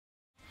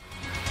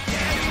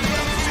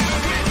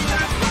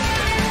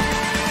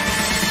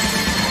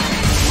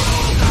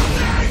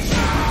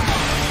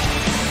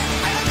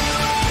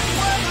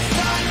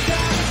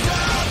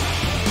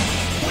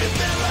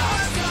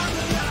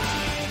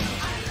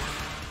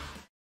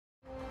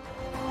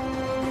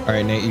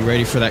Alright, Nate, you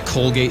ready for that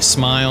Colgate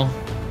smile?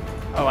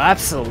 Oh,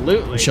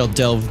 absolutely. We shall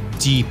delve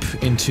deep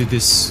into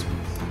this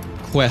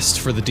quest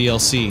for the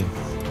DLC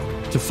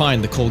to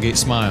find the Colgate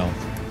smile.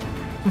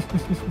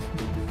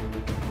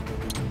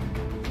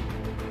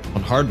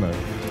 On hard mode.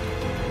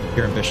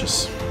 You're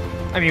ambitious.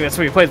 I mean, that's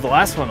what we played the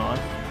last one on.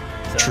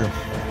 So. True.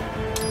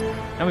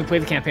 And we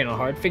played the campaign on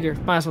hard. Figure,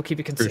 might as well keep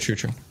it consistent.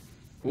 True.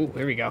 Ooh,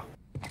 here we go.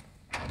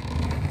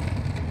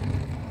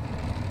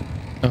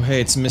 Oh, hey,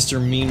 it's Mr.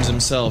 Memes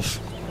himself.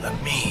 The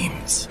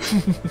memes.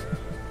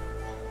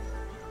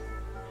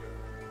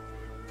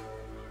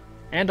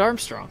 And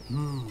Armstrong.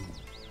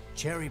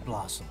 Cherry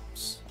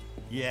blossoms.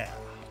 Yeah.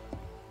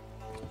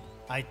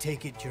 I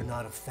take it you're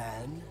not a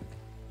fan?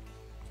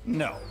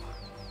 No.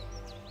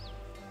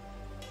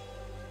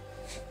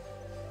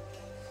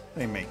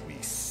 They make me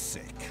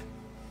sick.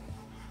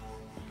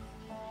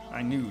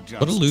 I knew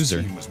Johnson's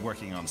loser. team was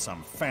working on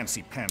some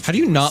fancy pants. How do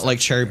you not like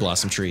cherry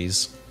blossom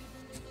trees?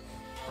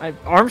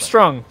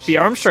 Armstrong. Be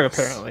Armstrong,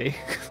 apparently.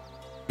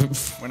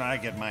 When I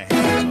get my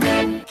hands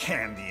on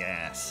candy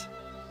ass.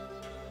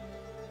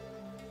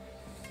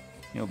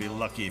 He'll be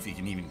lucky if he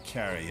can even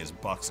carry his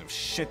box of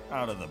shit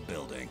out of the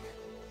building.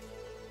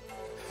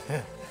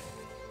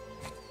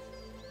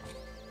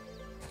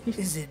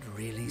 Is it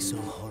really so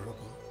horrible?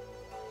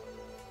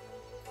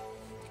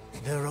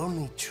 They're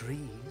only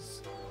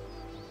trees.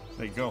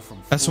 They go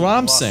from That's full what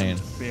I'm blossom saying.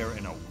 to bare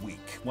in a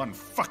week. One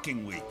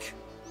fucking week.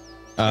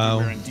 Oh.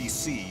 Everywhere in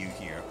DC you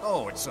hear,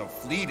 oh, it's so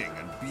fleeting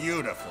and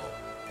beautiful.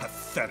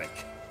 Pathetic.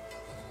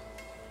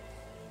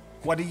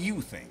 What do you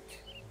think?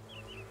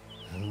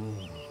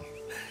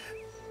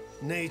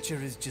 Nature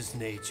is just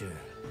nature.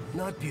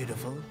 Not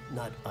beautiful,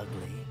 not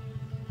ugly.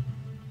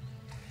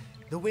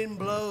 The wind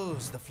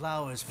blows, the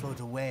flowers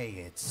float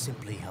away. It's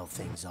simply how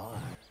things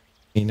are.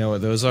 You know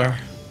what those are? What?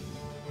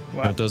 You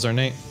know what those are,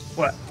 Nate?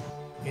 What?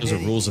 Those are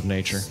rules of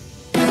nature.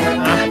 Be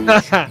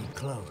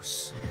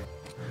close.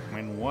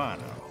 When Wano,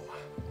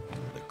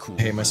 the cool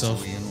I hate myself.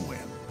 Brazilian wind.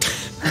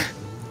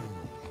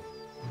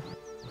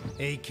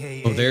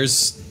 AKA. Oh,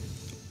 there's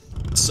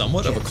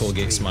somewhat of a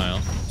Colgate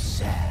smile.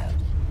 Sad.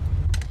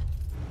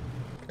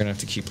 We're gonna have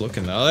to keep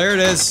looking. Oh, there it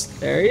is.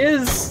 There he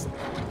is.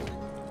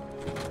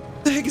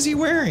 What the heck is he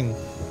wearing?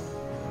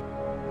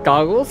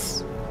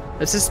 Goggles.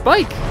 That's his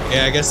spike.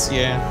 Yeah, I guess,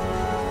 yeah.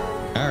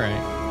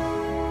 Alright.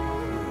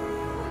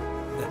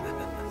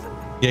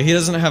 Yeah, he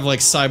doesn't have, like,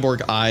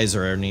 cyborg eyes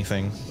or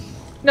anything.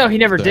 No, he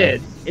never So-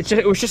 did.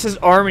 It was just his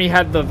arm, and he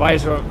had the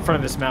visor in front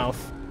of his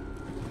mouth.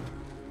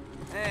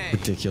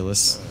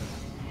 Ridiculous.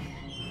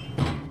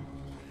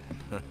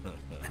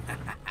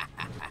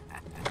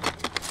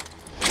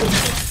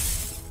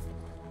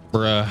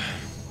 Bruh.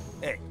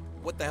 Hey,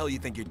 what the hell you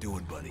think you're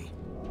doing, buddy?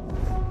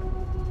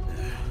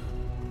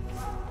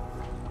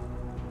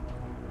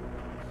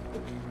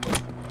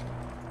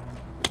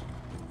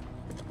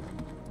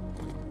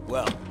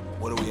 Well,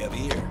 what do we have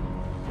here?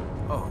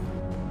 Oh.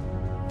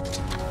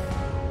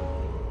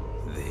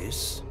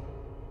 This?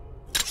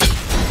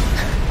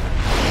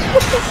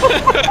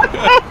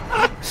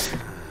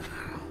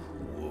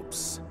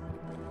 Whoops.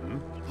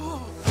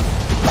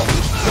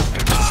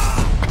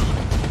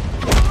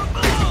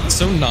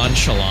 So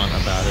nonchalant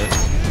about it.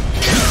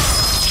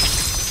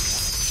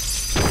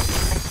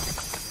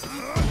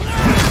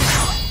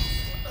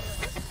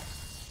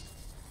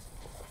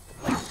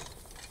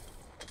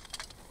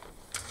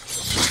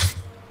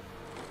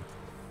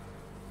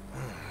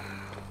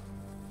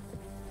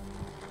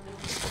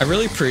 I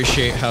really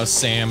appreciate how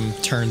Sam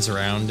turns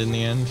around in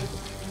the end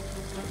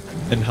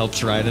and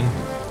helps Raiden.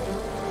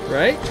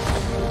 Right?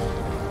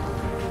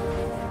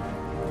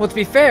 Well, to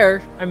be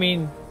fair, I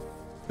mean,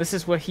 this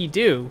is what he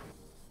do.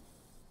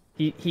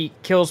 He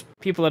kills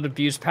people that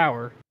abuse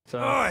power. So.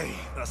 Oi,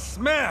 the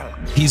smell!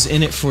 He's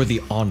in it for the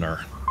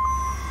honor.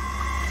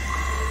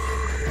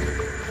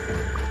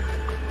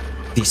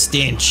 The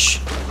stench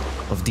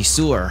of the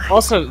sewer.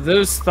 Also,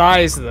 those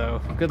thighs,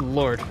 though. Good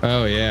lord.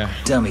 Oh, yeah.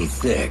 Dummy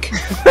thick.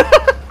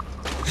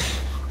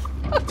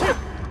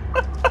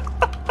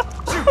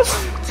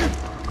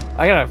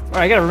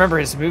 I gotta remember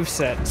his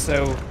moveset,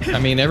 so... I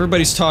mean,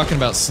 everybody's talking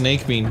about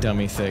Snake being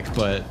dummy thick,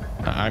 but,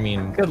 I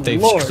mean, Good they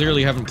lord.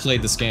 clearly haven't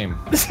played this game.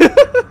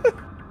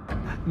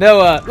 No,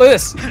 look at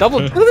this.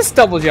 Look at this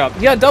double jump.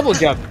 You got a double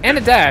jump and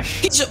a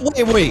dash.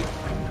 Wait.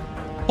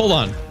 Hold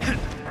on.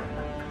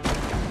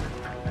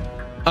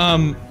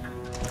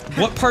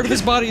 What part of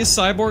his body is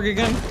cyborg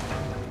again?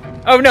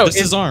 Oh no, Just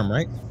his arm,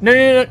 right?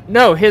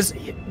 No. His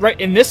right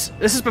in this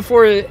is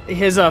before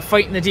his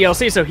fight in the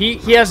DLC. So he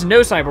has no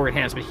cyborg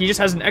enhancement. He just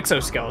has an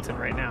exoskeleton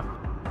right now.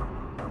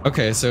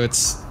 Okay, so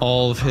it's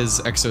all of his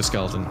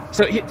exoskeleton.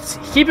 So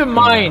keep in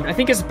mind, I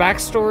think his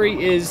backstory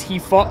is he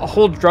fought a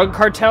whole drug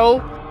cartel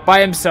by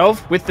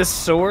himself with this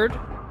sword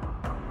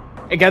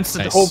against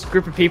a whole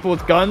group of people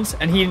with guns,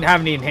 and he didn't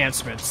have any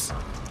enhancements.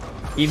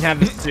 He didn't have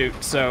the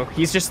suit, so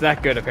he's just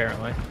that good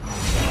apparently.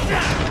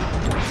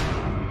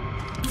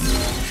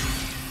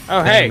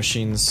 Oh hey.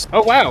 Nanomachines.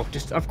 Oh wow,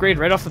 just upgrade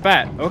right off the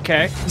bat.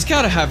 Okay. He's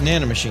gotta have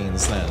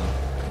nanomachines then.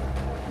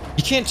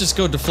 You can't just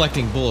go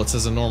deflecting bullets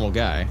as a normal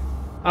guy.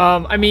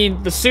 I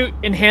mean, the suit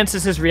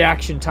enhances his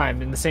reaction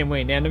time in the same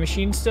way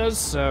Nanomachines does,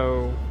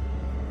 so,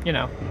 you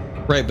know.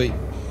 Right, but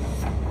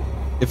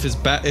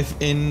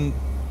if in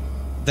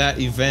that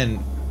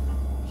event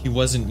he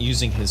wasn't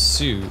using his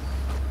suit,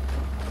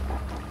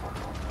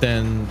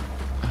 then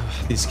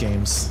these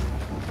games.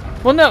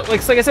 Well, no,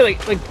 like I said, like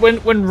when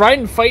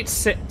Raiden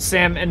fights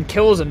Sam and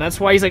kills him, that's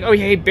why he's like, oh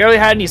yeah, he barely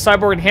had any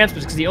cyborg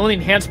enhancements because the only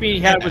enhancement he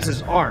had was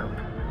his arm.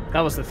 That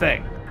was the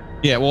thing.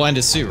 Yeah, well, and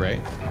his suit, right?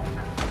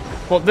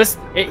 Well,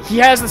 he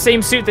has the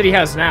same suit that he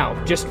has now,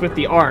 just with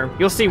the arm.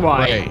 You'll see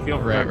why.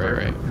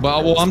 Right.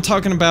 Well, I'm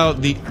talking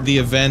about the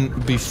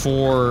event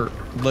before,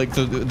 like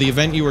the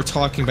event you were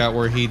talking about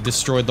where he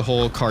destroyed the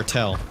whole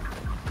cartel.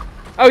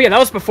 Oh yeah, that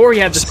was before he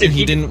had the suit.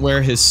 He didn't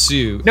wear his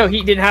suit. No,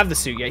 he didn't have the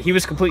suit yet. He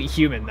was completely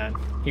human then.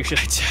 He was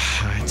just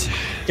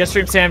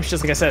Jetstream Sam's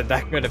just, like I said,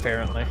 that good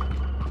apparently.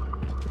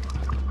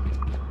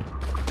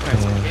 Alright,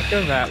 so we can't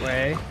go that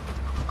way.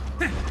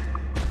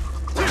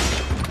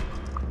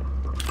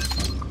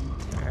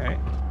 Alright.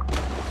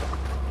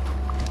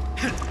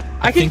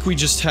 I think we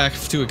just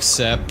have to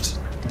accept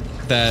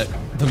that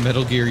the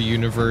Metal Gear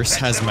universe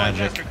has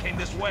magic.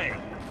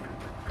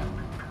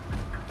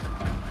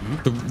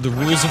 The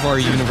rules of our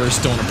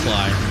universe don't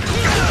apply.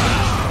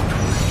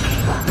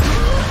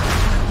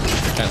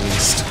 At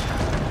least.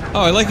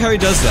 Oh, I like how he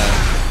does that.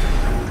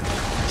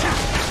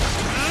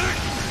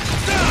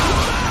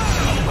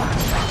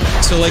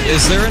 So, like,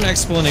 is there an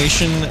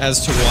explanation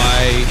as to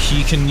why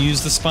he can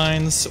use the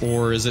spines,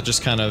 or is it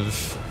just kind of...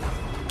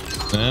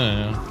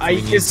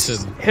 his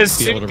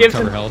suit gives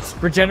him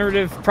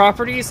regenerative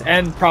properties,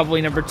 and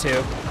probably number 2.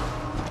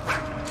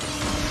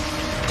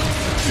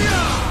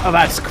 Oh,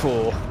 that's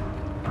cool.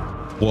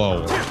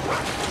 Whoa.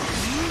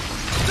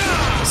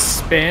 A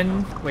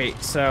spin? Wait,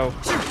 so...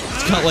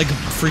 It's got, like,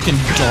 freaking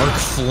dark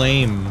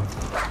flame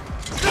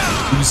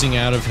oozing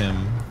out of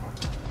him.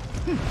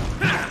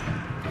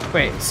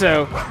 Wait,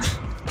 so...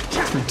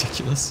 It's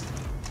ridiculous.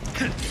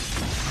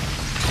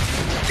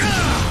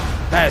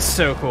 That is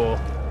so cool.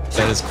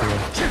 That is cool.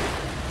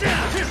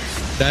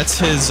 That's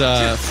his,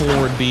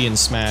 forward B in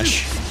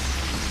Smash.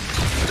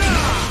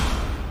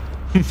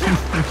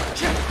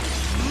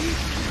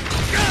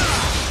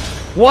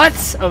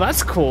 What? Oh,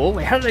 that's cool.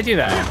 Wait, how did I do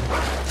that?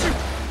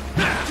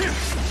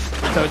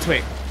 So it's,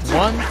 wait,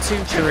 1,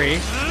 2, 3.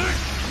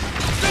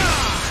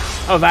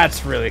 Oh,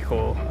 that's really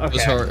cool. Okay.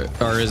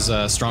 Those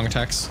are his, strong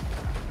attacks?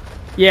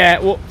 Yeah,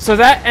 well, so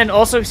that, and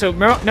also, so,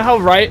 know how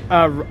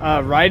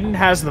Raiden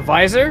has the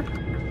visor?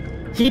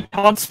 He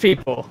taunts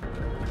people.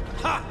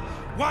 Ha!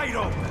 Wide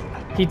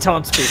open! He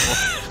taunts people.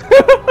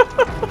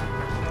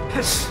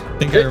 I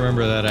think I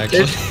remember that,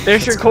 actually.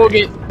 There's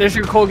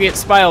your Colgate,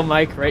 Spile,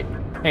 Mike, right?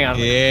 Hang on.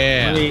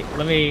 Yeah.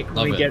 Let me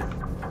get...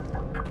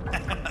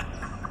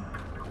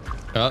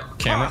 Oh,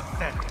 camera.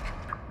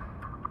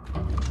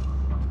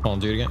 Hold on,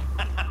 do it again.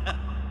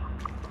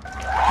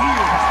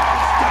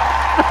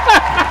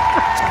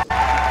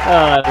 Oh,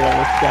 I love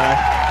this guy.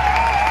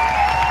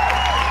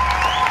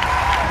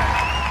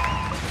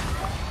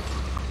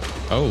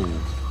 Oh.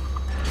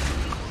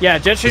 Yeah,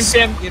 Jetstream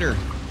Sam.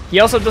 He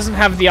also doesn't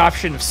have the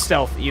option of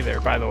stealth either,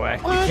 by the way.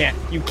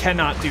 You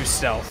cannot do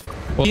stealth.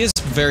 Well, he is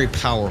very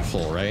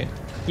powerful, right?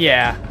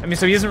 Yeah, I mean,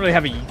 so he doesn't really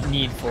have a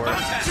need for it.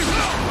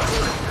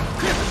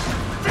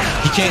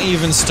 He can't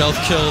even stealth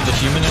kill the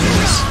human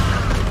enemies?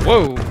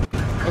 Whoa.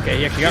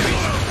 Okay, yeah, you got me.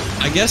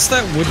 I guess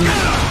that wouldn't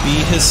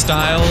be his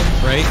style,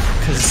 right?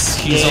 Because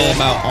he's all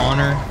about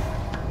honor.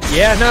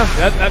 Yeah, no,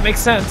 that makes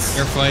sense.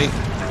 Fair fight.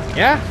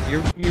 Yeah,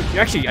 you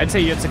actually, I'd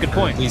say that's a good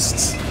point. At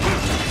least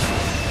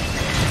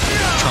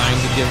trying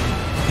to give...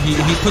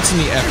 He puts in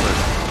the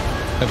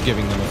effort of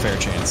giving them a fair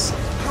chance.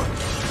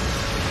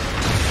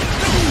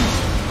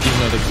 Even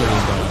though they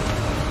clearly don't.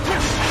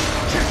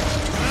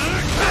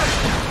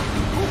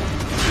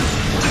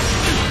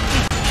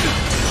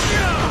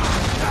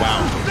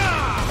 Wow.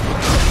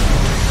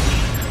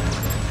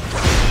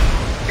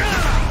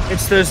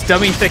 It's those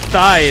dummy thick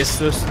thighs,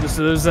 those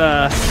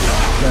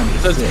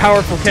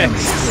powerful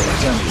kicks.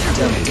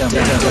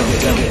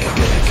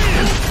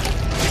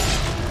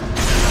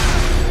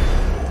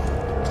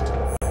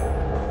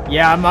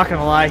 Yeah, I'm not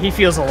gonna lie, he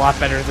feels a lot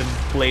better than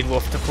Blade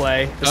Wolf to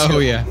play. Oh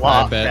yeah, a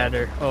lot I bet.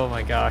 better. Oh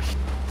my gosh.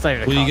 It's not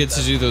even a Well, you get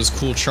contest. to do those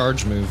cool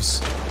charge moves.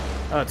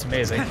 Oh, it's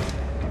amazing.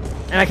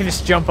 And I can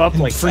just jump up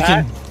like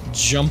freaking that.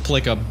 Jump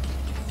like a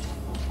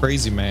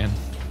crazy man.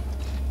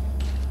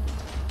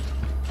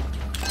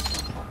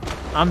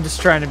 I'm just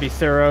trying to be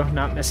thorough,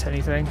 not miss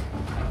anything.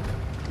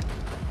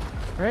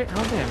 Right? I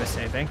don't think I missed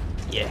anything.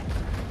 Yeah.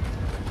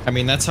 I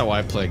mean, that's how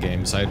I play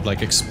games. I'd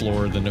like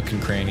explore the nook and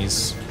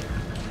crannies.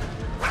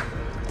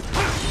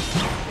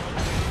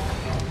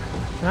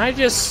 Can I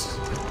just...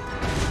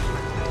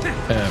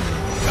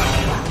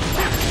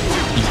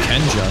 You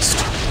can just.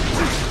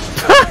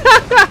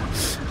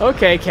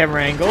 Okay,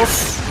 camera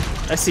angles.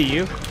 I see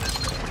you.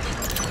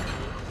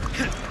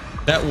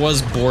 That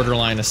was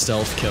borderline a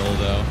stealth kill,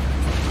 though.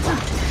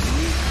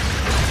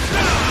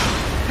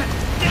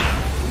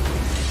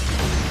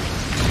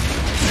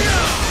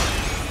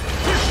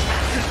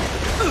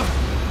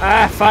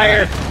 Ah,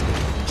 fire!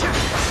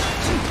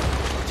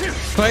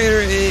 Fire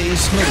is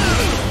smoke.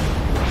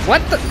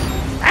 What the?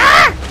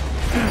 Ah!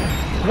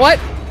 What?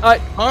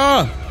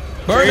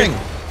 Burning.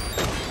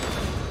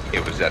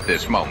 It was at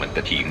this moment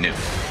that he knew.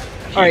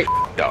 All right,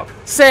 Up.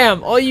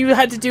 Sam. All you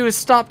had to do is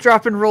stop,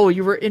 drop, and roll.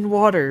 You were in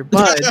water,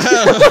 bud.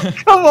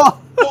 Come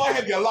on. Boy,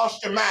 have you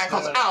lost your mind?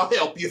 Cause I'll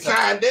help you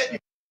find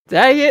it.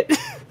 Dang it.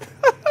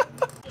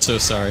 So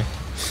sorry.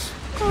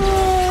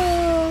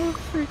 Oh,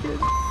 freaking.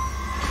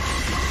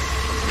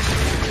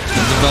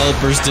 The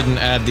developers didn't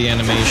add the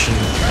animation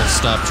of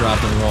stop,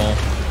 drop, and roll.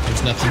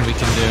 There's nothing we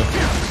can do.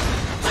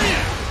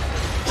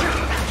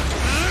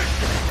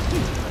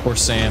 Poor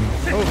Sam.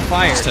 Oh,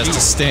 fire. Just has to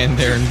stand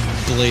there and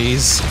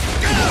blaze.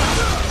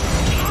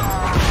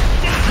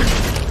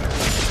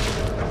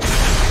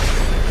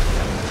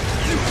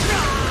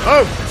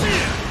 Oh!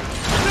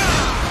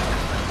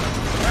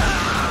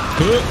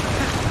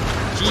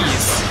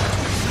 Jeez.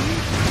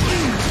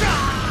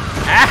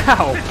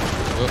 Ow!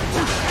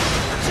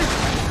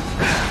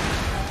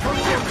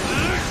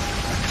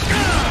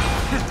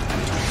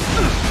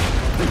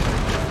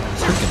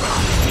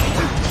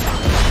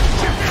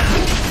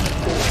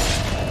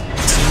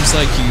 Seems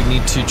like you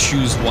need to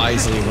choose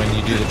wisely when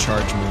you do the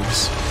charge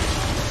moves.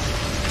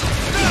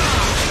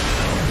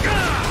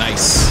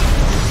 Nice.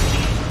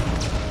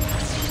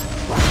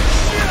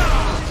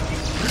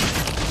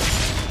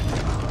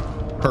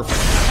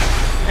 Perfect.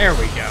 There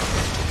we go.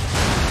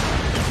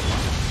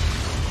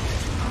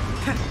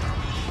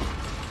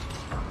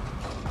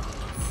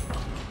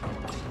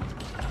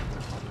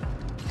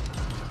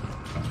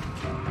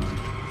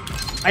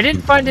 I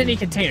didn't find any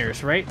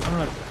containers, right? I'm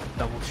gonna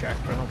double check,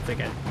 but I don't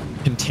think I...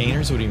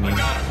 Containers? What do you mean?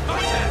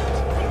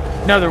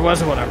 No, there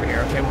wasn't one over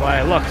here. Okay, well,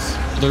 I looked.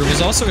 There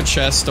was also a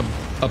chest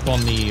up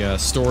on the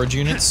storage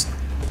units.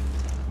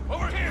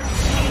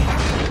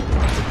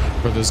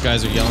 Where those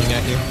guys are yelling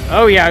at you.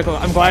 Oh yeah,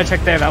 I'm glad I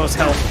checked there. That was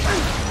health.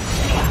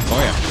 Oh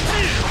yeah.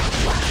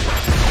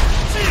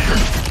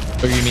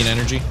 Oh, you mean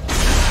energy?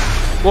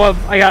 Well,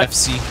 I got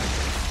FC.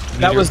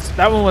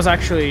 that one was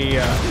actually.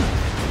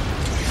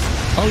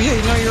 Oh yeah,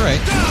 you know you're right.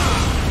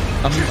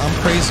 I'm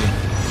crazy.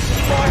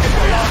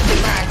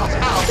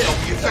 I'll help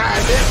you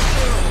find it.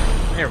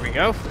 There we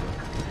go.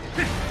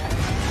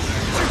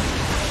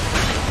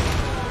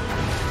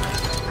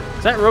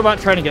 Is that robot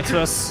trying to get to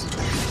us?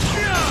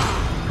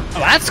 Oh,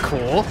 that's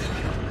cool.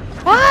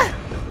 What?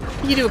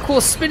 You can do a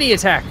cool spinny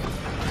attack.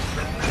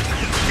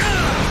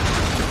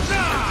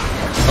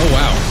 Oh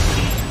wow.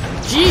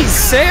 Jeez,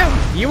 Sam,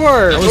 you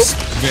are. That was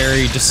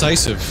very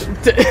decisive.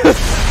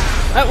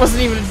 That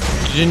wasn't even.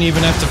 You didn't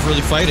even have to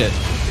really fight it.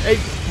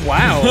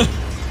 Wow.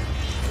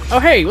 Oh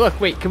hey, look,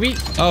 wait, can we?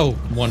 Oh,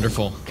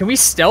 wonderful. Can we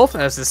stealth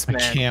as this man?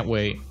 I can't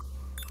wait.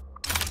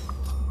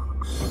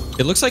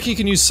 It looks like he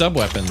can use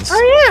sub-weapons.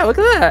 Oh yeah, look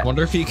at that.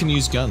 Wonder if he can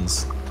use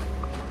guns.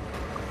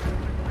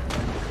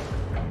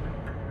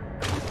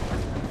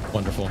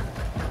 Wonderful.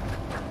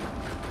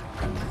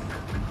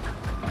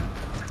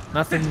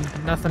 Nothing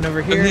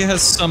over But here. he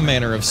has some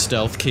manner of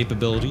stealth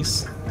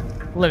capabilities.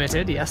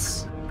 Limited,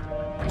 yes.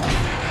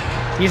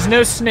 He's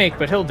no snake,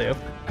 but he'll do.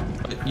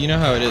 You know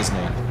how it is,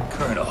 Nate.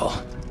 Colonel,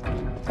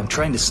 I'm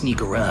trying to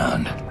sneak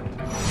around,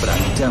 but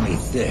I'm dummy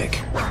thick.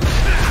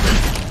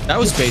 That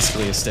was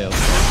basically a stealth.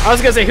 I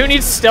was gonna say, who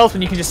needs stealth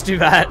when you can just do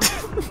that?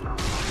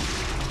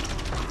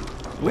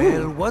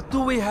 Well, what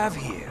do we have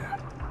here?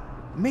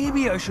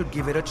 Maybe I should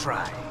give it a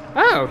try.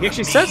 Oh, he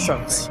actually said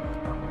something.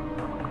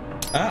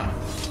 Ah.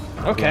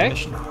 Okay.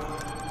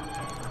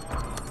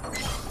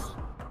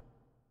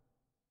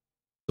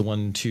 The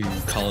one to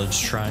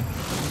college try.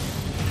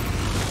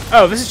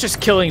 Oh, this is just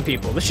killing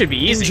people. This should be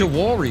easy. Ninja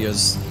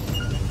Warriors.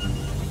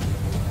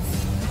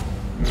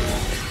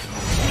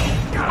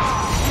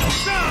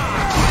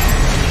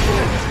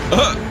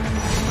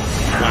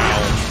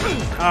 Wow.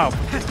 Oh.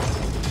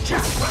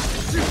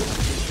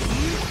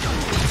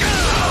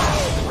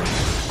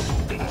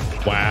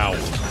 Wow.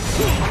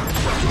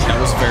 That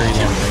was very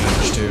long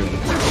range, too.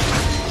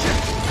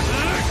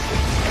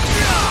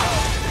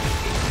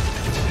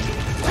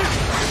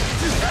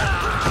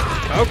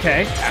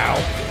 Okay. Ow.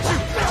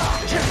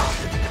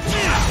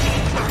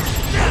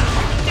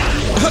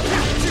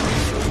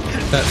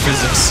 That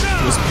physics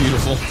was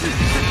beautiful.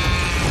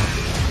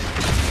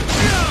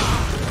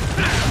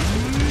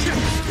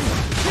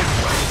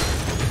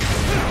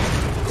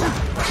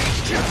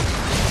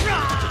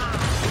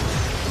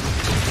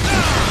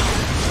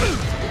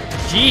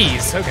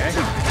 Jeez, okay.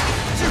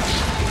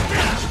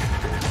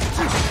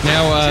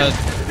 Now,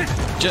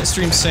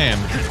 Jetstream Sam.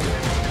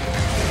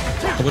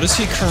 What is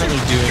he currently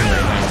doing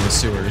right now in the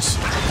sewers?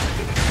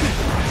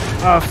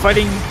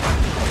 Fighting...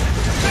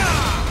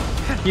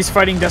 He's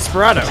fighting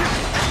Desperado.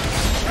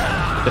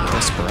 The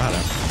Desperado.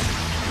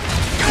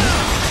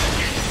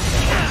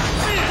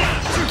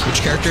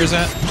 Which character is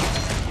that?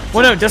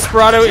 Well, no,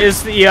 Desperado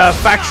is the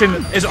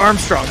faction, is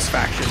Armstrong's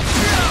faction.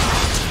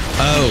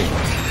 Oh.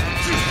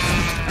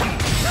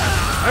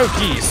 Oh,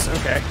 jeez,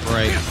 okay.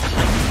 Right.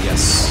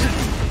 Yes.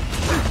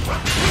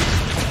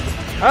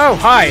 Oh,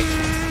 hi.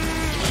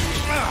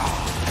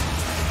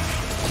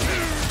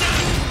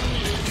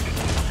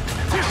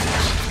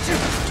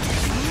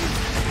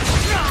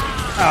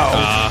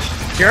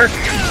 Oh, jerk.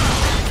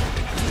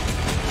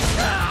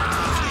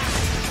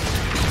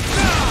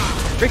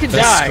 Freaking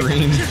die.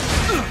 Scream.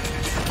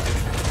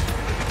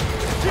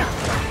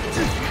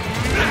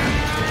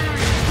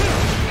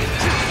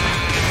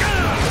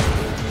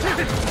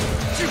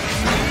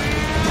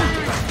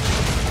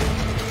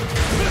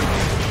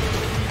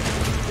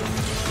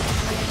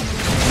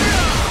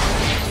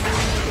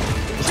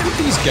 What's with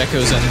these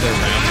geckos and their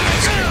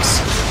roundhouse kicks?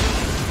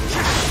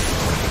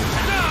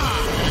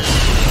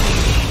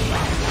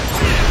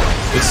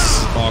 This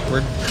is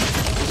awkward.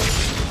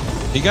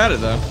 He got it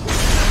though.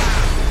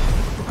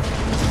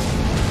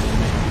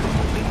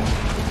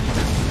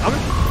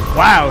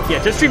 Wow, yeah,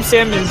 Jetstream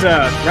Sam is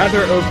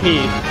rather OP.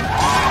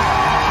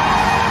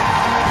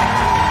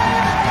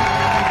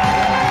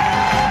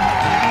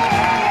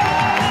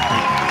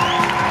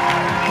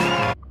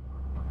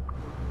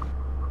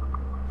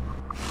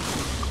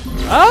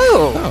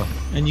 Oh,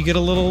 and you get a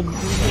little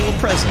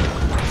present.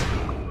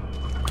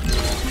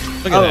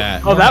 Look at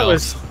that. Oh, that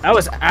was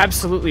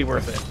absolutely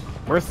worth it.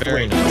 Worth the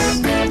Very wait.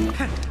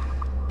 nice.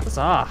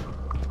 Huzzah.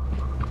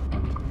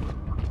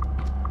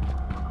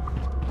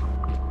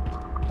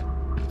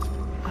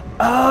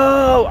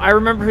 Oh, I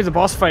remember who the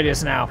boss fight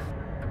is now.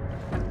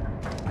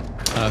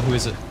 Who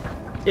is it?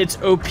 It's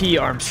OP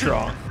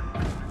Armstrong.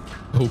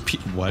 OP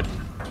what?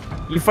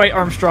 You fight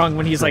Armstrong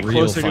when he's like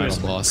Real closer to final his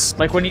boss.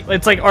 like when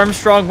it's like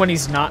Armstrong when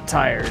he's not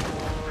tired.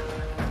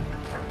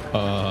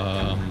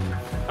 Oh,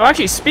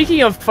 actually,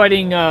 speaking of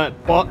fighting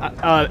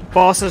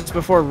bosses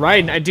before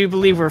Raiden, I do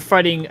believe we're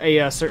fighting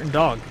a certain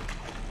dog.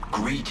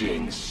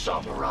 Greetings,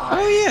 samurai.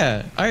 Oh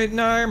yeah, I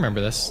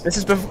remember this. This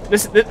is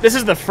this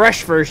is the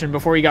fresh version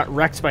before he got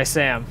wrecked by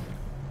Sam.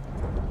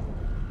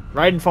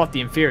 Raiden fought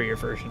the inferior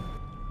version.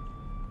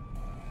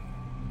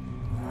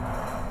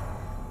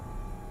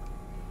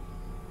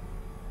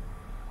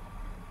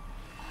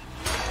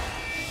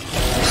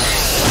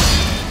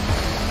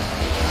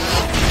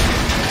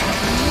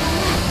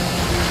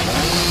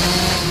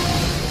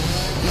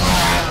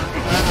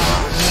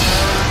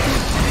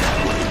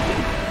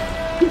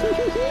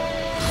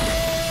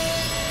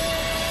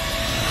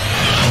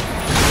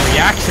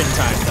 Reaction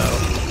time, though.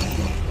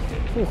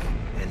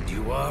 And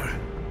you are?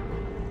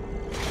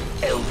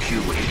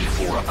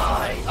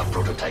 LQ-84I, a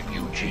prototype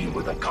Eugene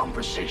with a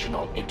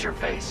conversational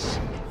interface.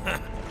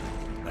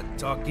 A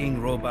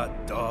talking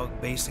robot dog,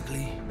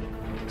 basically?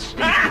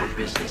 State your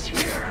business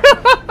here.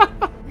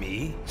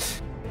 Me?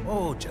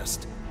 Oh,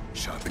 just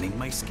sharpening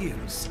my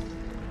skills.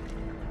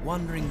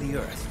 Wandering the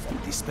earth,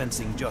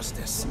 dispensing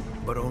justice,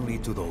 but only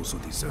to those who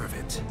deserve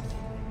it.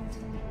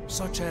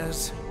 Such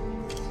as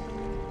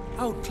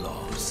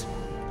outlaws,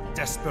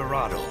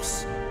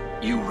 desperados.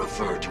 You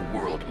refer to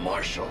World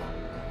Marshal.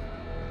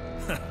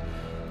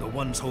 The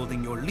ones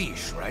holding your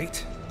leash,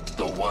 right?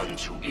 The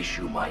ones who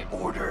issue my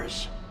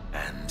orders.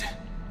 And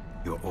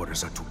your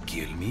orders are to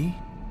kill me?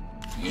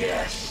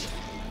 Yes.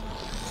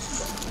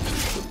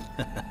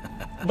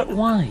 But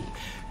why?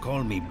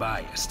 Call me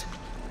biased.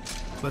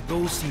 But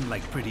those seem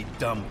like pretty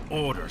dumb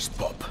orders,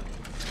 Pop.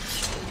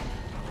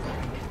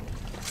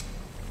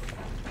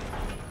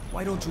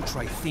 Why don't you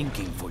try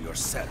thinking for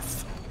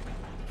yourself?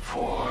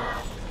 For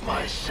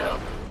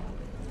myself.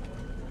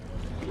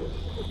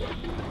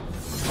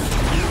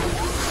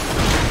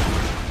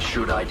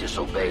 Should I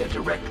disobey a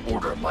direct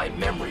order, my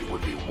memory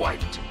would be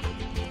wiped.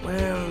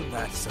 Well,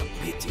 that's a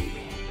pity.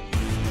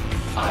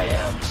 I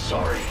am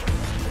sorry.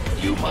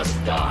 You must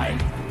die.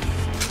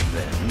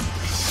 Then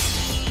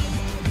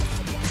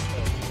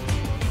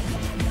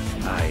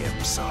I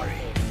am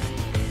sorry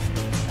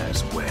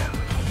as well.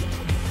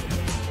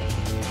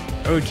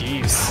 Oh,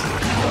 jeez.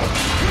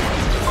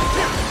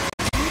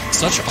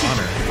 Such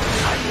honor.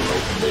 I will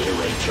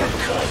obliterate your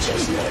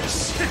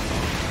consciousness.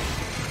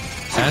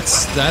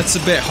 That's a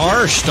bit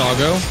harsh,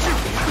 doggo.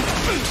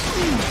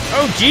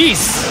 Oh,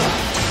 jeez.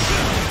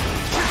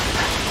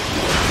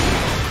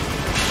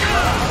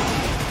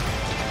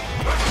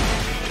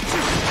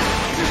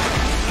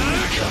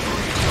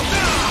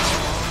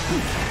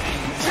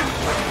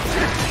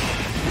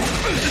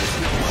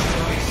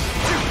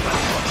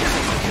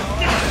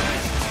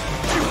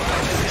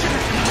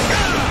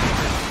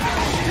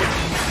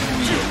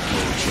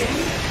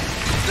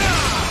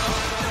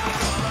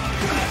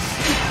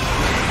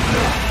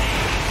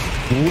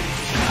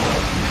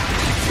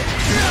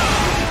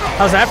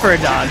 How's that for a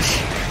dodge?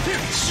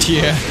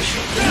 Yeah.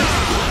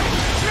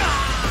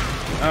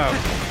 Oh.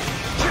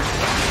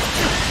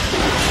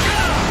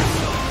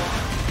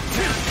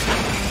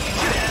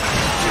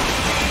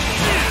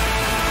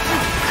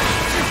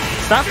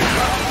 Stop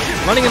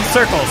running in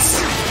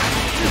circles.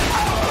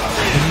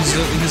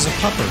 He's a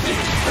pupper.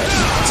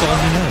 That's all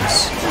he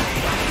knows.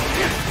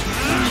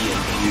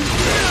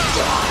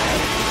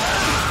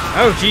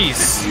 Oh,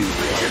 jeez.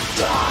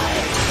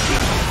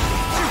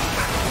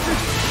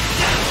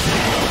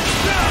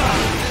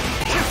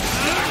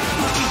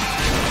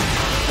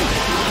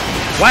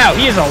 Wow,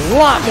 he is a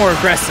lot more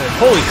aggressive.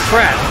 Holy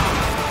crap.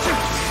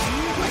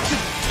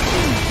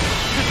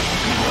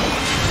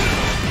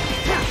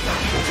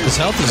 His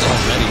health is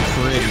already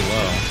pretty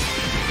low.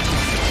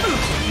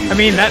 I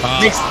mean, that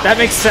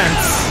makes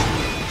sense.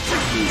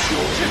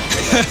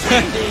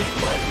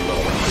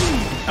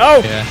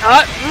 Oh! Yeah.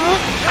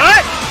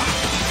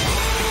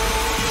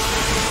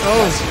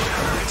 Oh!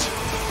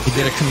 He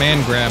did a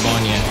command grab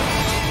on you.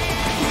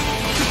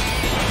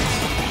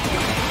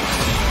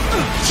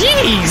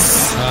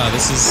 Jeez!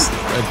 This is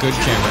a good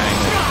camera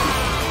angle.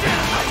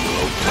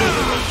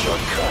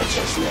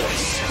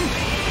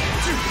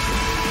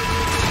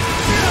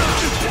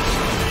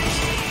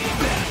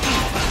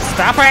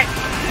 Stop it!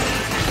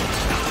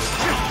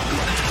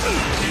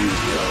 You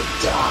will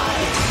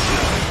die.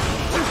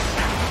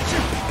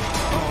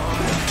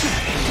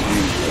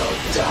 You will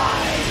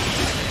die.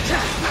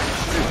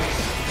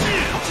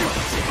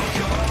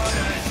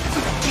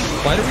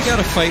 Why do we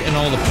gotta fight in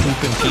all the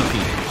poop and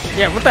pee-pee?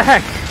 Yeah, what the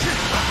heck?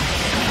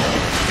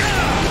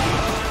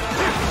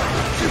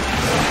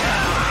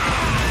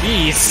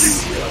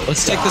 Jeez.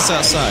 Let's take this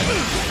outside.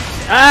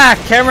 Ah,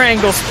 camera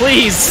angles,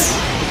 please.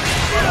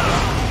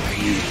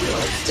 You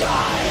will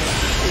die.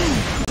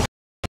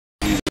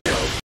 You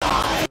will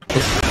die.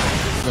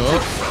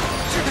 Oh.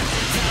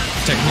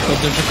 Technical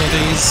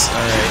difficulties.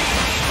 Alright.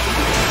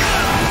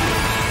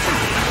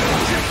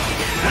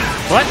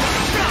 What?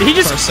 Did he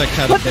just... Parsec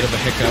had a bit of a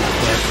hiccup,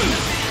 but...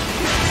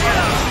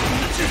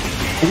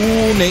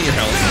 Ooh, Nate, your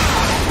health.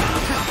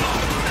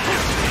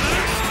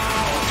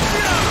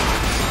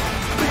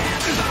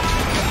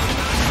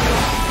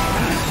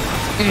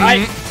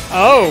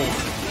 Oh.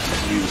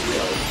 You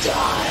will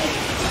die.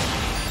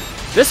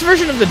 This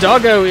version of the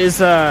doggo is,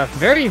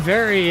 very,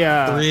 very,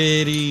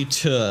 pretty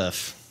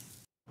tough.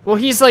 Well,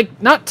 he's,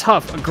 like, not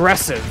tough,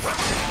 aggressive.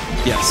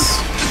 Yes.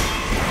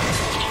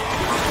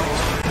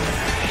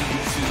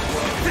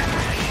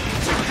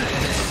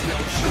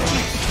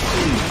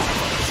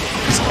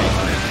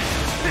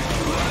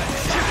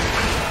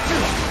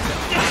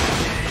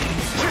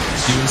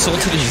 You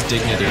insulted his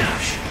dignity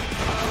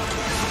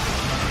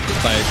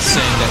by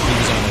saying that he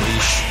was on a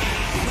leash.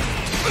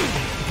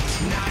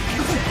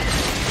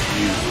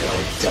 You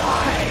will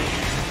die.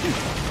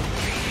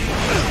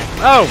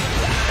 Oh,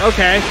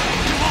 okay.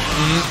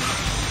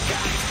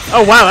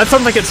 Oh wow, that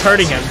sounds like it's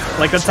hurting him.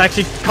 Like that's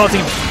actually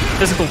causing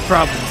physical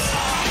problems.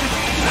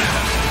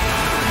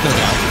 No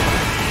doubt.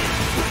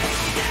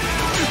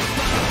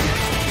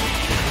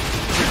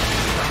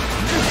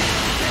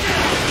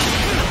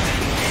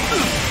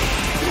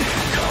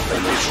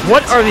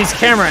 What are these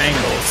camera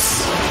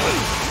angles?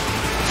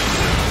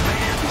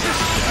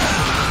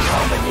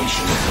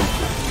 Combination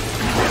complete.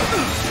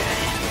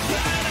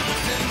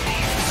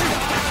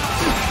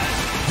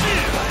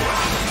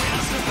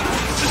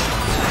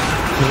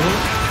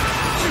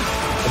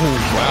 Oh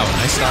wow,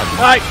 nice stop.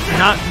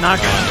 Not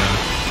good.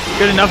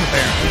 Good enough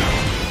apparently.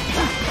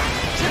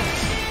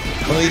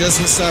 Well, he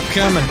doesn't stop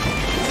coming.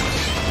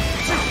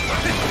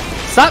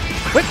 Stop!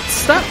 Quit!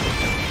 Stop!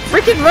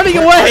 Freaking running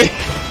away!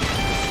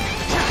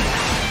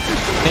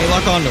 Hey,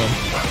 lock onto him.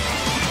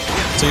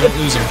 So you don't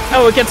lose him.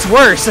 Oh, it gets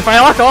worse. If I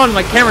lock on,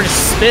 my camera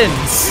just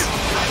spins.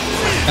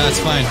 That's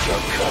fine.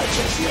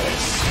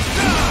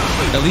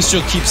 At least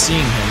you'll keep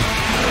seeing him.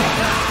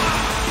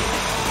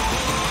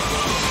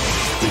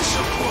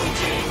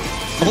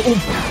 Oh.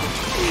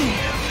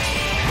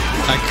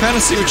 I kind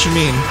of see what you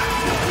mean.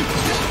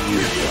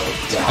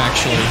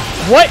 Actually.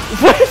 What?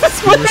 What is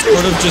this? You're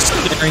sort of just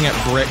staring at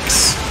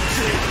bricks.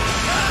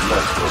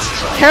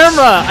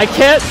 Camera! I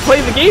can't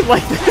play the game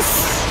like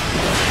this.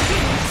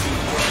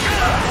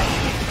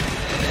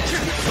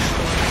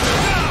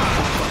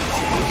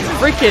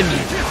 Freaking.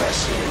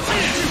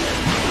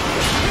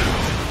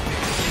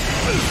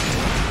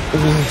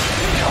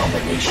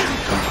 Combination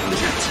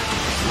complete.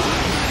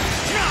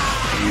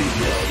 You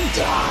will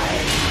die.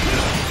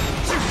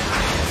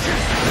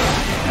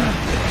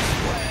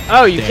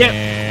 Oh, you can't.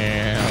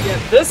 Damn. Yeah,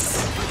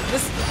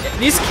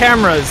 these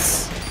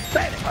cameras.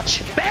 Bad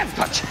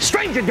touch,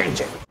 stranger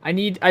danger. I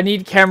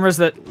need cameras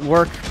that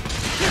work.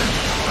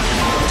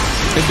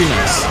 It'd be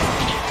nice.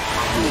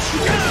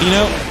 You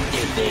know,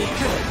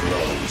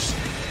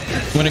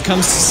 when it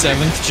comes to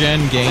 7th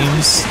gen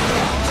games,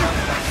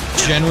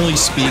 generally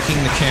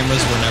speaking, the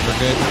cameras were never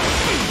good.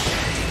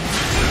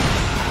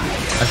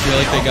 I feel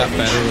like they got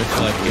better with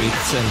like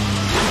 8th and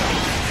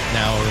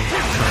now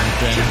current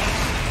gen.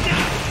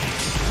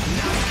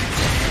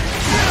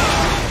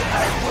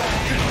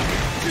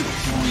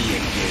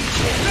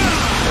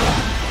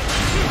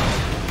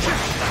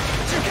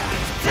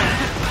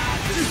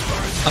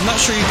 I'm not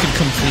sure you could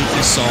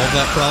completely solve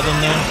that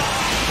problem though.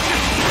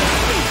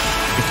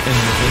 In a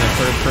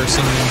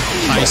third-person,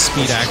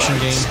 high-speed action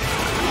game.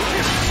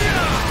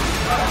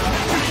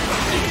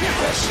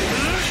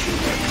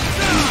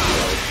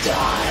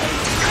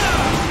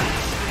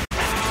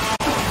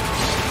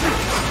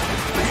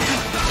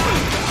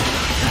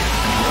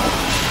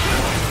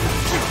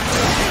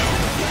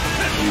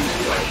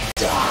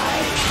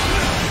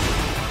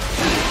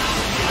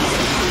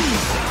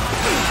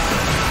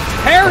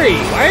 Harry,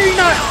 why are you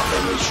not?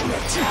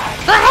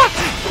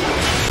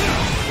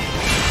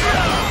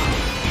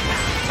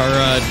 Our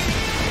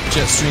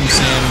Jetstream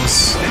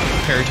Sam's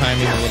parry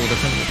timing a little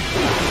different?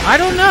 I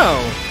don't know.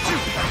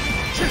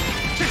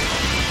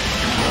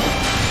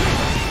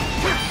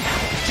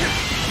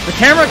 The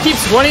camera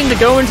keeps wanting to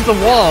go into the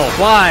wall.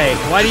 Why?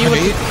 Why do you?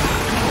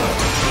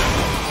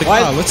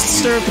 Why? Let's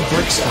stare at the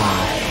bricks for a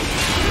minute.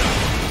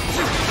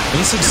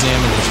 Let's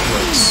examine these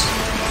bricks.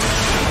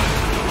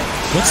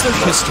 What's their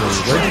history?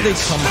 Where did they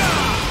come from?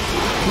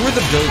 Who are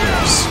the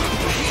builders?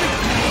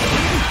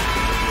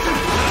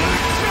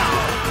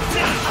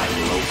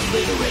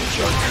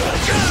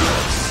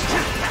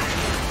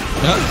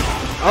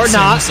 Or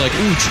not. It's like,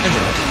 ooh,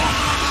 treasure.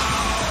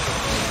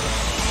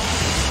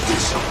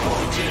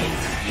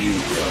 You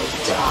will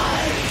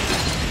die.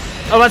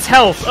 Oh, that's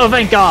health. Oh,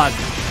 thank God.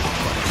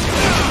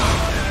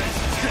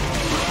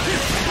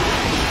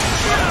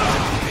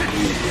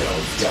 You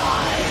will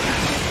die.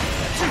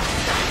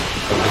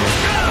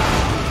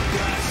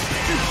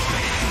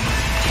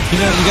 You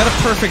know, you got a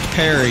perfect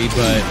parry,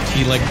 but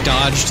he like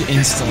dodged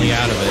instantly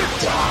out of it.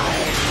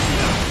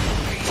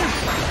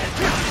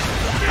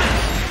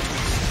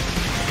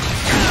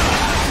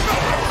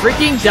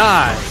 Freaking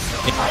die.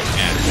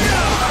 Yeah.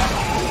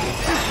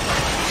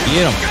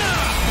 Get him.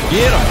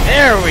 Get him.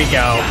 There we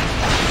go.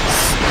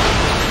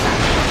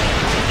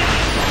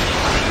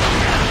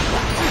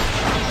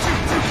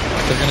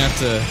 They're gonna have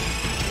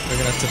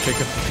to pick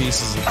up the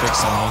pieces and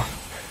fix them.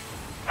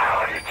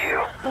 How did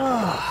you?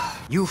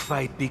 You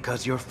fight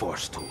because you're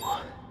forced to.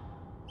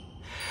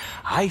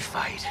 I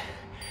fight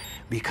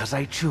because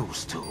I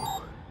choose to.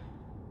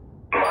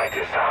 My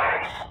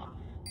design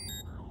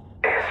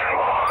is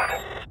flawed.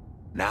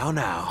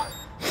 Now.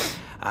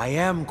 I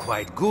am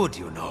quite good,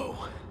 you know.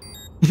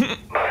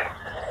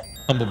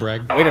 Humble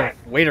brag.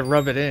 Way to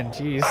rub it in,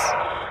 jeez.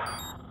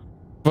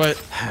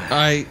 But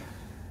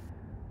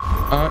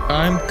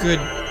I'm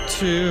good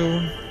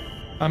too.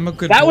 I'm a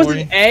good boy. That was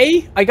an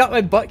A? I got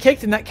my butt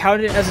kicked and that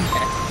counted as an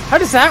A. How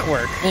does that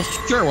work? Well,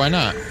 sure, why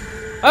not?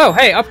 Oh,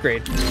 hey,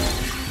 upgrade.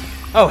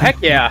 Oh,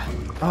 heck yeah.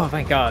 Oh,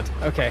 thank God.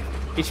 Okay,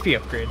 HP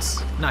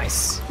upgrades.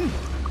 Nice.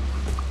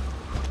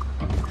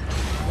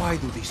 Why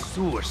do these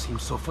sewers seem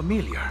so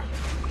familiar?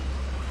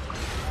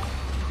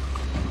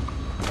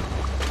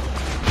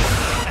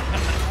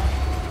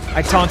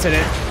 I taunted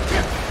it.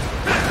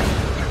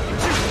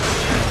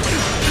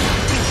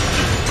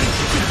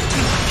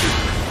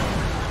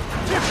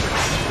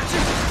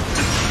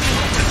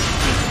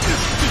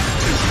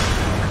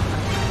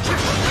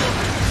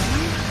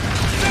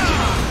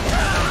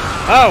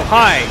 Oh,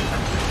 hi.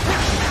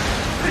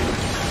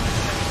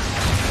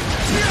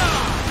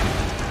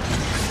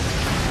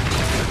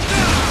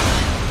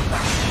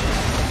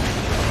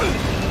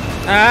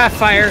 Ah,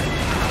 fire.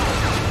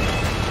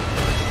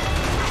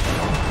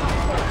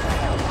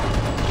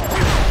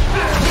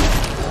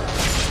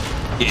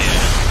 Yeah.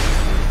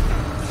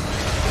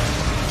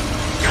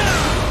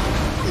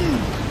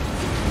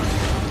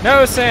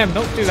 No, Sam,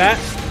 don't do that.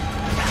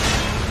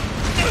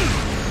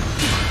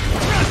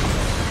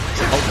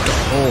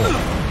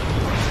 Oh.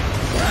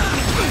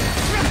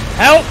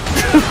 Help!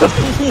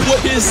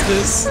 What is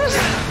this?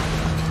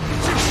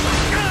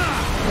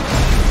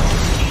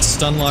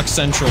 Stunlock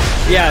Central.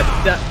 Yeah,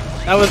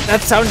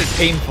 that sounded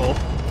painful.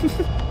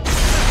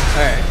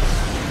 Alright.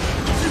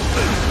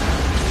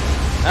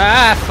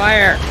 Ah,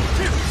 fire!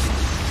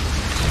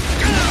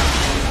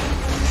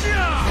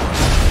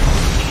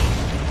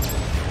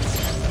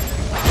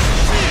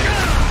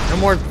 No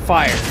more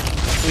fire,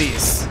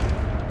 please.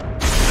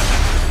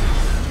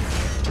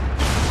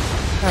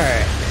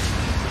 Alright.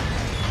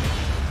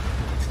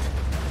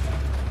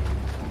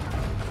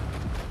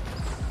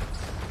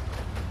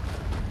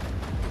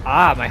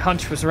 Ah, my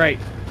hunch was right.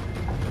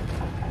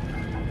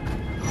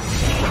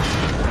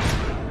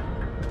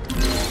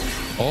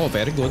 Oh,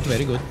 very good,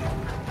 very good.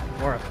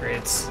 More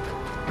upgrades.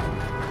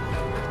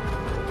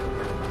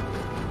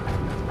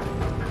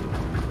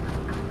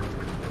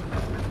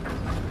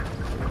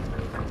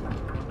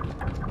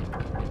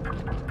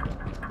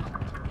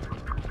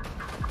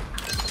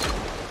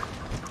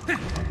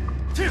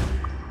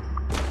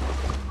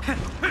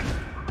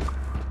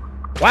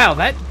 Wow,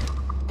 that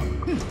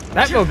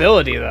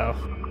mobility though.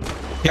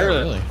 Yeah,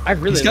 really. I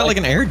really. He's got like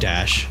an air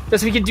dash.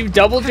 So we can do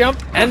double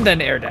jump and then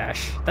air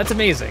dash. That's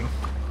amazing.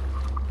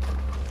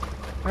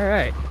 All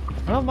right,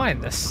 I don't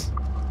mind this.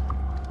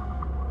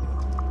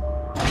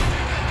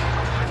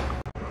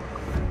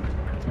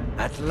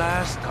 At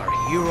last, our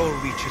hero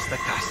reaches the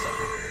castle.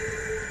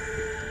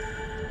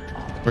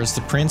 Where's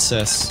the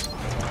princess?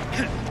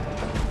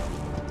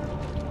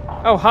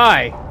 Oh,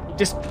 hi.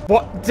 Just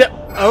what?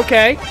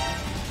 Okay.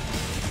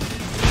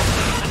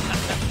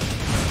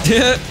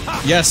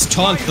 Yes,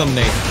 taunt them,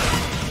 Nate.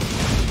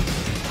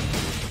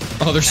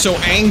 Oh, they're so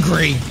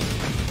angry.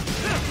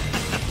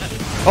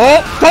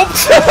 Oh,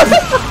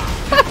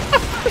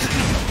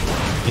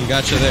 He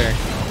got you there.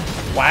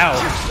 Wow.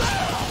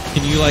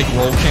 Can you like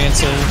roll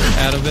cancel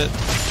out of it?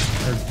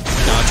 Or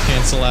dodge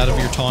cancel out of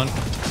your taunt?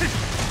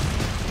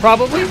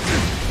 Probably.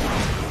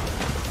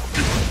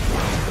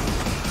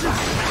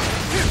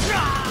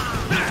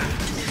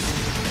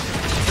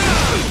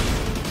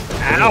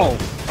 Ow.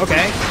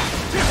 Okay.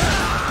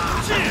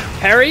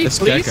 Parry, This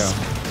please. gecko.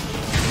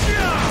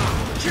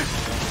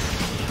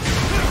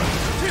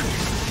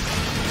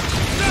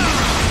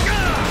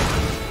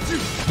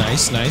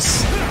 Nice,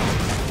 nice.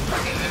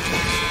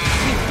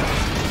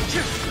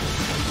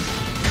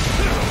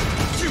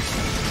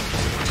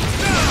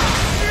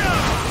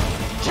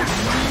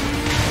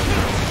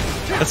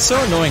 That's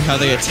so annoying how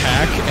they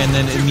attack and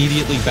then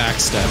immediately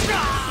backstep.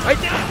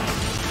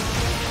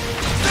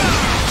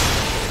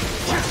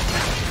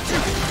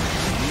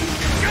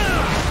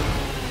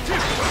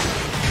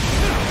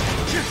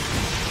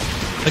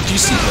 Like, do you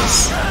see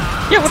this?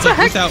 Yeah, what It's the like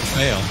heck? without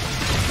fail.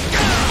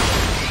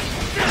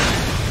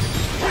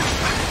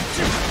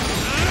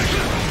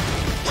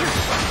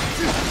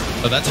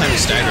 Oh, that time he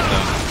staggered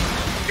though.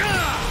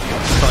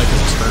 Probably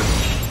because he's hurt.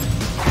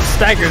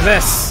 Stagger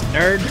this,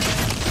 nerd.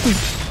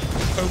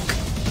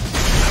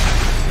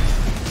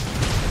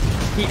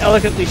 He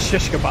elegantly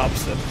shish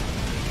kebabs them.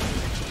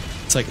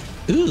 It's like,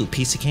 ooh,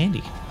 piece of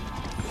candy.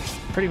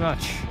 Pretty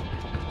much.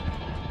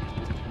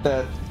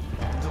 That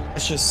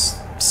delicious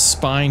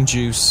spine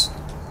juice.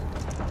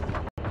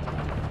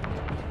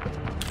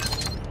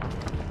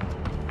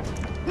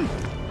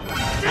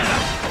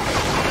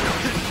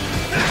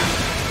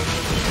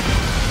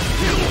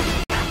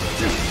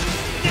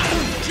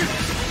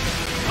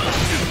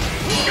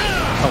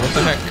 Oh, what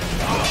the heck?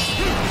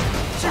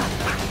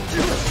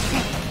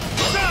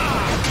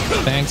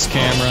 Thanks,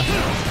 camera.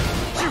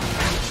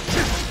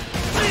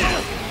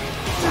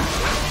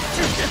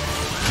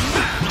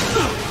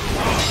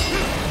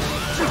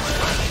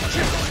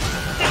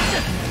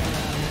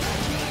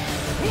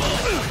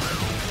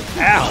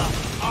 Ow.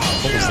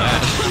 What was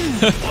that?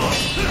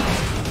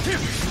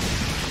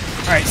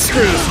 Alright,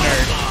 screw this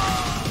nerd.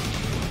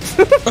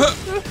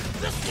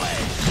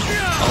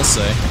 I'll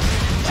say.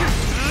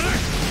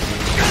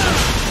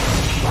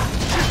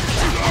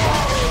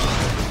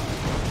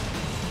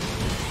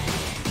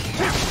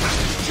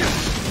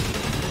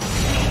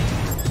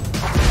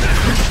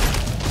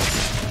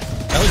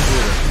 That was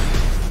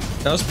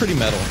brutal. That was pretty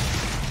metal.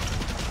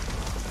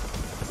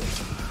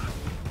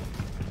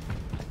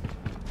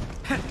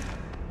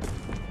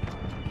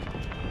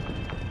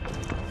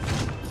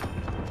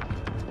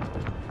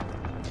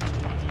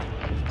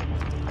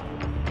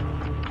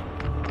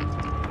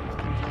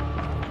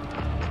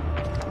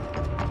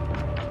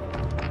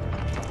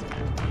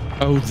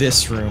 Oh,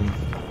 this room.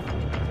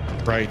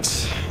 Right.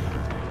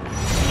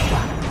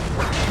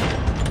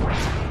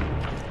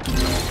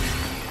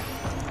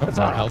 Oh,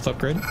 more health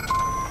upgrade?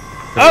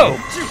 Oh!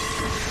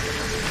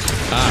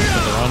 Ah,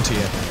 but they're onto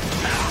you.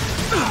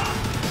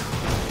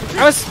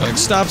 I was... Like,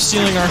 stop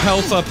stealing our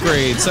health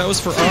upgrades. That was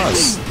for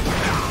us.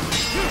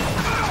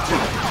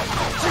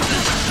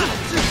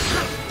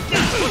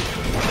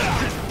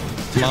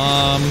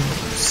 Mom,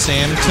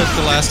 Sam took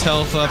the last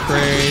health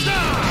upgrade.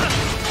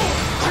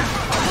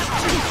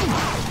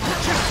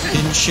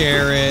 Didn't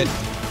share it.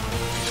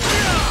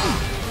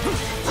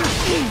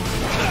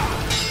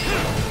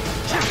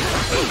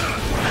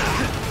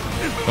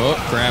 Oh,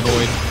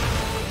 graboid.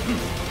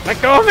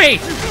 Let go of me!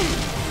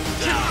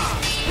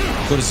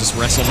 What is this,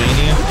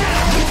 WrestleMania?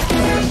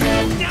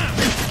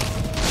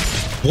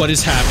 What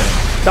is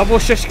happening? Double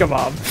shish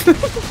kebab.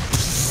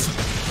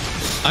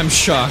 I'm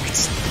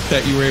shocked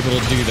that you were able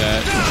to do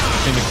that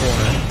in the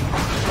corner.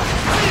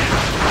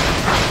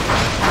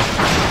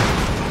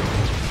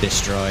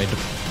 Destroyed.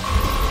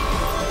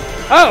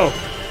 Oh!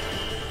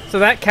 So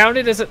that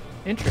counted as a...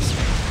 Interesting.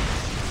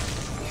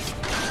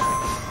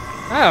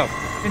 Oh,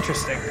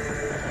 interesting.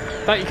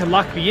 Thought you could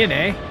lock me in,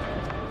 eh?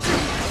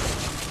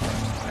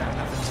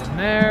 Nothing's in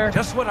there.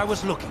 Just what I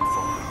was looking for.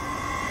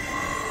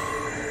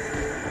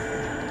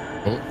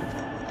 Oh,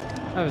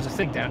 Oh, there's a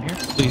thing down here.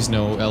 please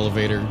no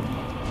elevator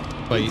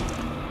fight.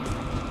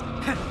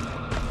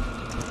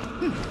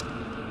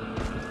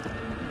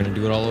 We're gonna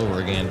do it all over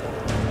again.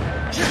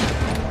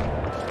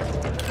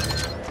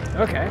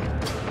 Okay.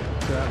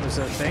 So that was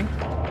a thing.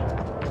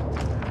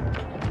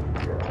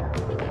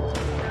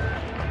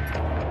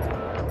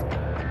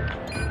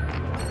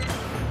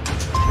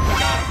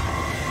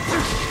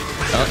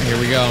 Oh, here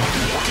we go.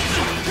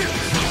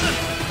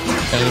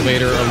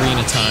 Elevator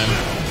arena time.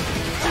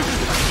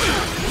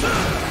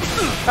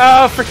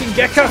 Oh, freaking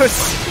geckos!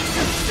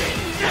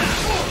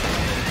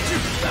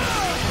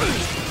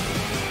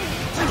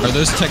 Are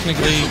those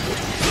technically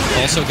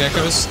also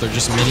geckos? They're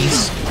just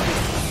minis?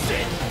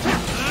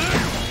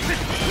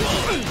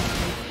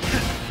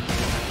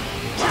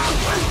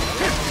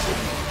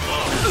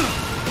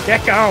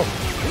 Gecko!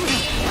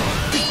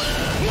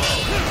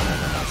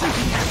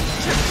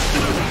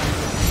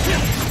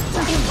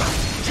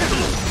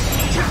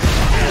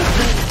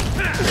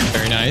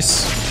 Very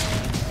nice.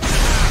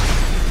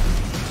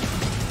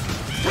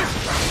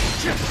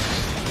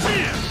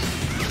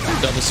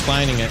 Double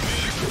spining it.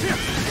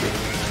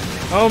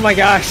 Oh my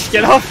gosh,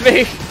 get off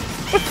me!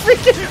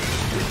 Freaking...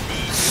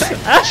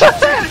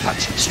 Bad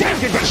punch,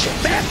 strangulation,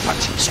 bad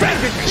punch,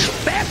 strangulation,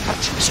 bad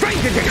punch,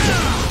 strangulation.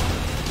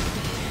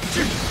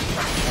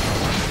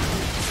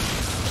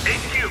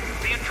 HQ,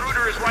 the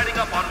intruder is riding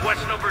up on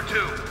West number 2.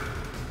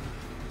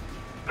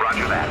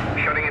 Roger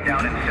that. Shutting it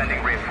down and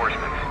sending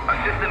reinforcements.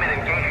 Assist them in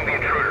engaging the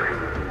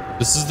intruder.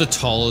 This is the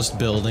tallest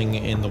building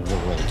in the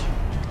world.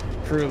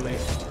 Truly.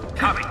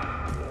 Copy.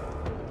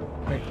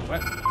 Wait,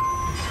 what?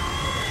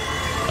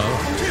 Oh.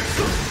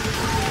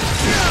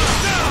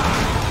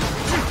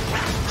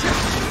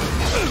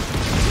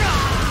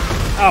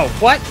 Oh,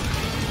 what?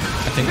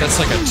 I think that's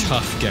like a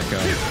tough gecko.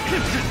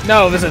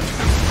 No, it was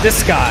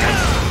this guy.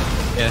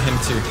 Yeah, him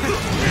too.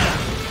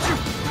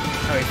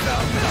 Oh, he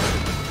fell.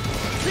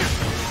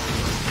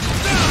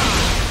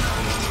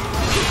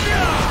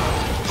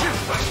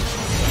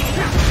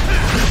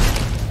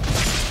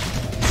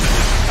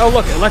 Oh,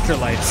 look,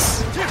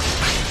 electrolytes.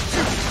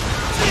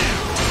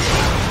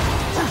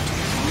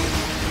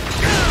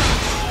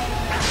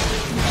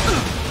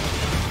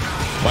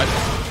 What?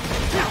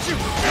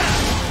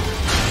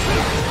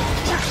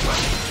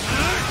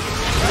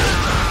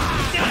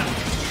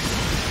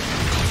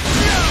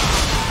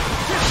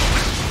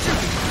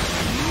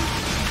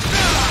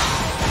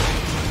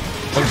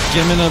 Oh,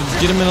 get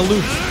him in a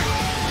loop.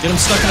 Get him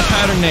stuck in a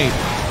pattern, Nate.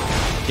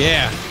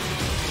 Yeah.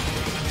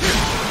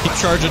 Keep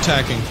charge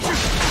attacking.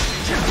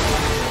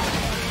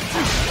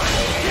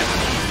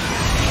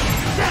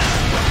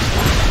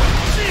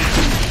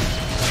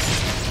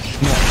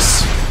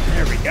 Nice.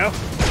 There we go.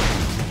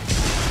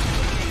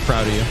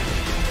 Proud of you.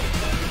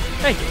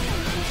 Thank you.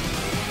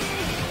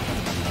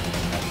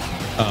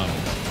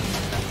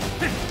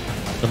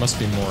 There must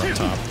be more up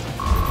top.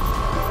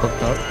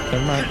 Oh,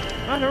 never mind.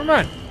 Oh, never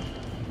mind.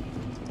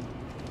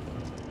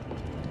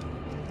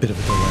 Bit of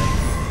a delay.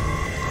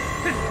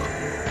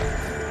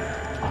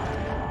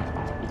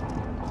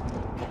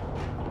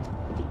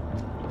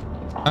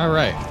 All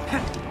right.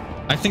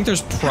 I think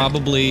there's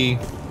probably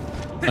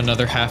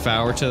another half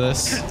hour to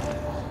this.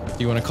 Do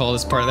you want to call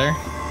this part there?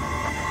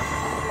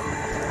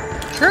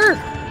 Sure.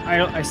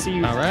 I see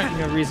you. All right.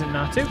 No reason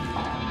not to.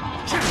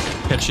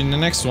 Catch you in the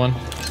next one.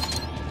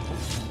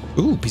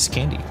 Ooh, piece of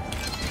candy.